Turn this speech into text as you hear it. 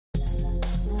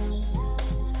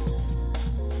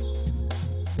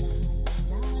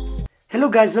Hello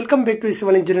guys, welcome back to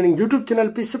Civil Engineering YouTube channel.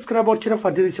 Please subscribe our channel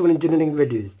for the civil engineering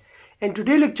videos. In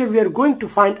today's lecture, we are going to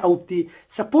find out the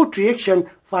support reaction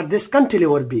for this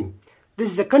cantilever beam.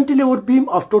 This is a cantilever beam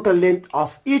of total length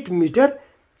of 8 meter,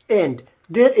 and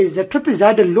there is a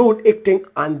trapezoidal load acting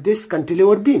on this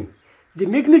cantilever beam. The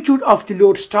magnitude of the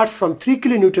load starts from 3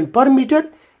 kN per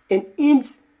meter and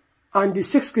ends on the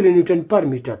 6 kN per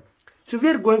meter. So we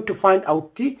are going to find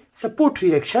out the support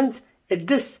reactions at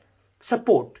this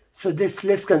support. So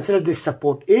let's consider this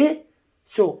support A.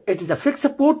 So it is a fixed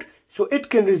support, so it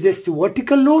can resist the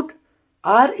vertical load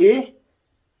RA,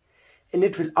 and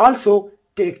it will also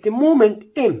take the moment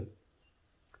M.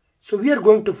 So we are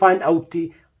going to find out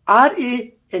the RA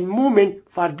and moment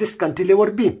for this cantilever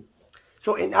beam.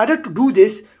 So in order to do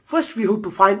this, first we have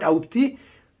to find out the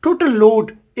total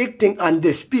load acting on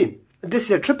this beam. This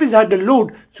is a trapezoidal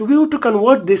load, so we have to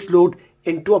convert this load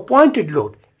into a pointed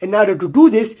load. In order to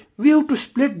do this, we have to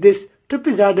split this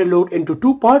trapezoidal load into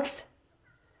two parts.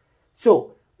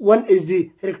 So one is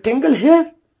the rectangle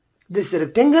here, this is a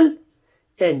rectangle,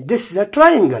 and this is a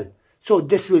triangle. So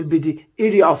this will be the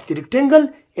area of the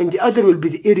rectangle and the other will be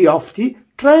the area of the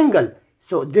triangle.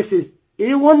 So this is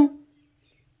A1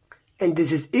 and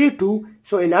this is A2.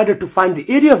 So in order to find the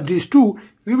area of these two,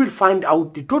 we will find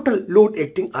out the total load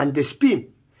acting on this beam.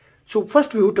 So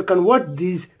first we have to convert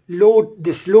this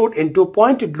load into a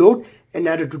pointed load. In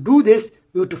order to do this,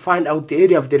 we have to find out the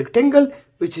area of the rectangle,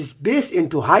 which is base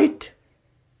into height.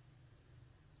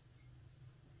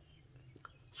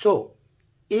 So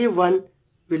A1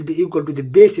 will be equal to the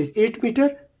base is 8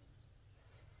 meter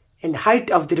and height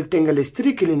of the rectangle is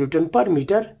 3 kN per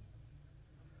meter.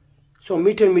 So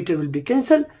meter will be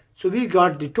cancelled. So we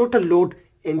got the total load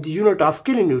in the unit of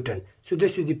kilonewton. So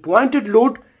this is the pointed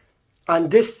load on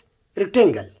this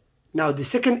rectangle. Now the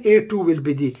second A2 will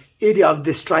be the area of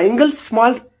this triangle,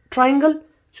 small triangle.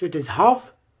 So it is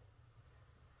half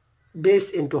base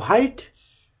into height,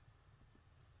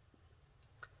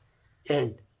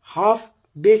 and half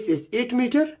base is 8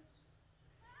 meter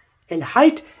and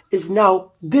height is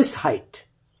now this height.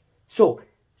 So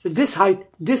this height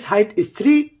is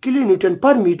 3 kN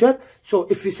per meter. So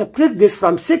if we subtract this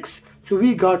from 6, so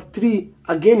we got 3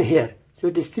 again here. So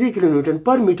it is 3 kN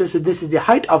per meter. So this is the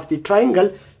height of the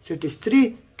triangle. So it is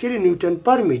 3 kN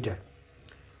per meter.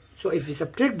 So if we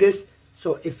subtract this,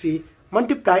 so if we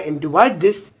multiply and divide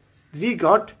this, we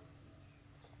got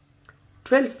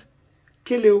 12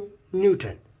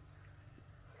 kilonewton.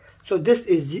 So this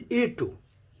is the A2.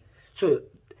 So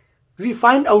we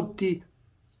find out the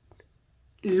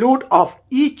load of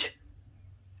each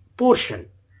portion.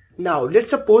 Now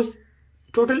let's suppose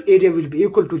total area will be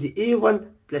equal to the A1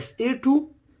 plus A2.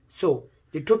 So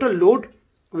the total load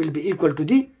will be equal to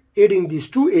the, adding these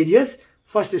two areas,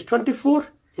 first is 24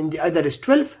 and the other is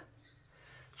 12.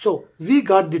 So we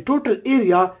got the total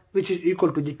area, which is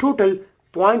equal to the total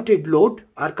pointed load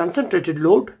or concentrated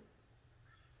load,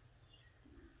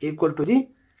 equal to the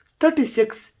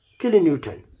 36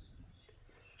 kilonewton.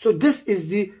 So this is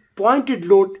the pointed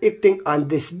load acting on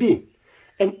this beam,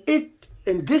 and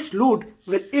this load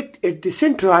will act at the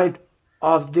centroid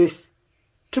of this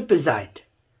trapezoid,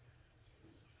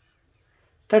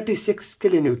 36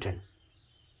 kilonewton.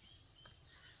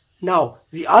 Now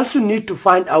we also need to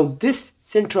find out this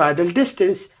centroidal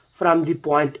distance from the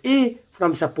point A,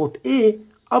 from support A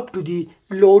up to the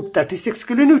load 36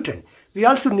 kilonewton. We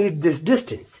also need this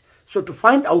distance. So to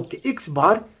find out the x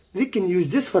bar, we can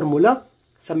use this formula,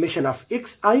 summation of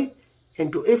xi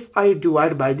into fi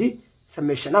divided by the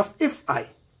summation of fi.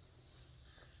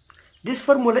 This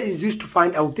formula is used to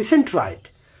find out the centroid.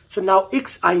 So now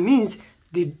xi means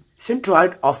the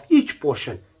centroid of each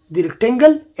portion, the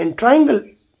rectangle and triangle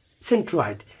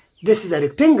centroid. This is a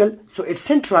rectangle, so its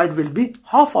centroid will be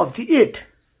half of the 8.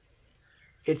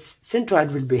 Its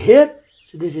centroid will be here,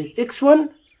 so this is x1,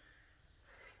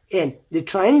 and the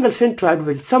triangle centroid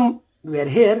will somewhere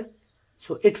here,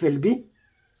 so it will be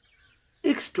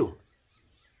x2.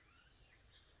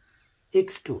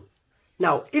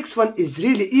 Now x1 is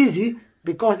really easy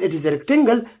because it is a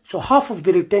rectangle, so half of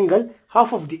the rectangle,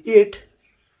 half of the 8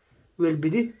 will be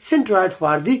the centroid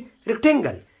for the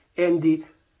rectangle, and the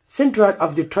centroid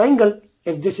of the triangle,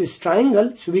 if this is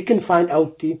triangle, so we can find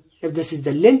out the, if this is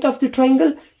the length of the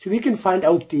triangle, so we can find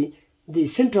out the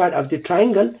centroid of the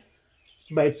triangle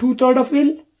by 2/3 of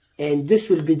L, and this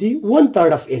will be the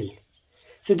 1/3 of L.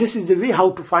 So this is the way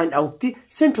how to find out the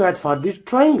centroid for the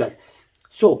triangle.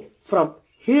 So from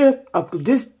here up to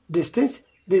this distance,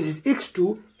 this is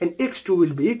x2, and x2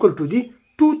 will be equal to the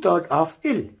 2/3 of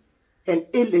L, and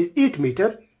L is 8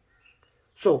 meter.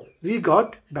 So we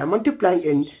got, by multiplying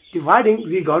and dividing,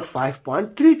 we got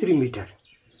 5.33 meter.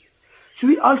 So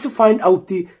we also find out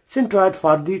the centroid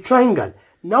for the triangle.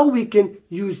 Now we can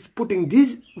use putting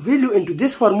this value into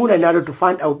this formula in order to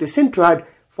find out the centroid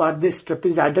for this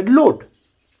trapezoidal load,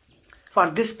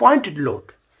 for this pointed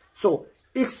load. So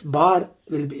x bar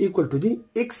will be equal to the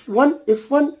x1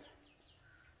 F1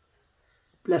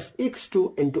 plus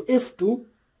x2 into F2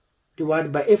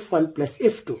 divided by F1 plus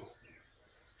F2.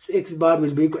 So x bar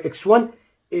will be equal to x1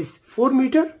 is 4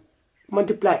 meter,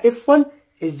 multiply F1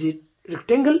 is the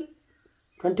rectangle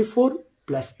 24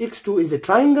 plus x2 is the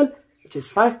triangle which is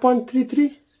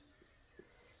 5.33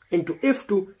 into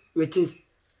F2 which is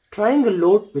triangle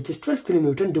load which is 12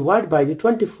 kilonewton divided by the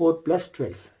 24 plus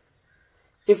 12.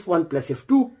 F1 plus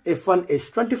F2, F1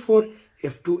 is 24,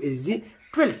 F2 is the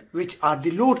 12, which are the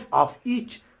loads of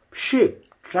each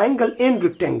shape, triangle and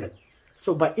rectangle.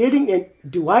 So by adding and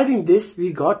dividing this,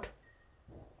 we got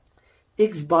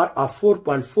x bar of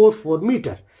 4.44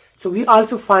 meter. So we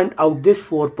also find out this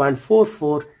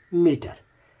 4.44 meter.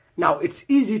 Now it's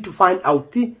easy to find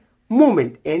out the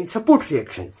moment and support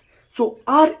reactions. So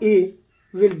RA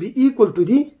will be equal to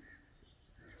the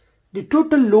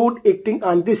total load acting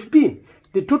on this beam.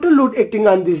 The total load acting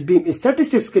on this beam is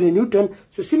 36 kilonewton.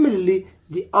 So similarly,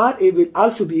 the RA will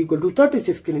also be equal to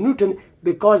 36 kilonewton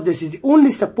because this is the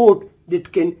only support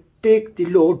that can take the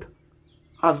load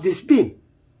of this beam.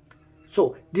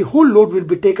 So the whole load will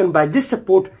be taken by this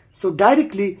support. So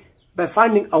directly by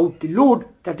finding out the load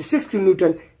 36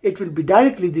 kilonewton, it will be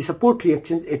directly the support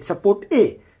reactions at support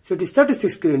A. So it is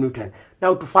 36 kilonewton.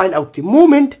 Now to find out the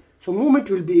moment, so moment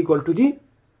will be equal to the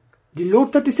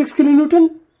load 36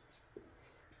 kilonewton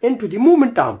into the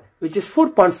moment arm which is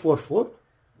 4.44.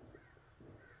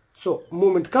 So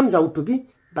moment comes out to be,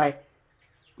 by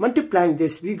multiplying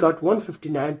this we got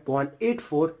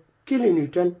 159.84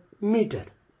 kilonewton meter.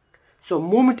 So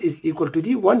moment is equal to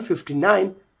the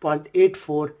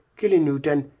 159.84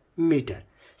 kilonewton meter.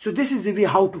 So this is the way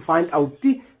how to find out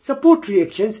the support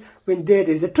reactions when there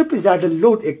is a trapezoidal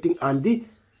load acting on the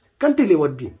cantilever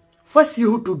beam. First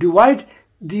you have to divide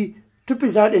the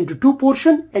trapezoid into two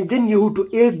portions, and then you have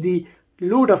to add the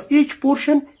load of each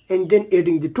portion, and then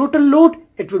adding the total load,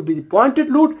 it will be the pointed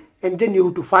load, and then you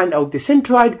have to find out the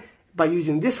centroid by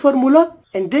using this formula,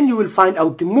 and then you will find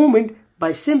out the moment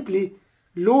by simply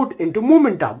load into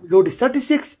moment arm. Load is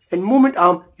 36 and moment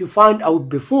arm you find out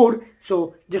before,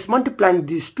 so just multiplying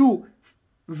these two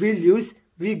values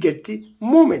we get the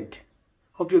moment.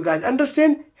 Hope you guys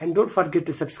understand, and don't forget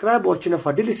to subscribe our channel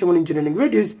for daily civil engineering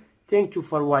videos. Thank you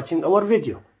for watching our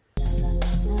video.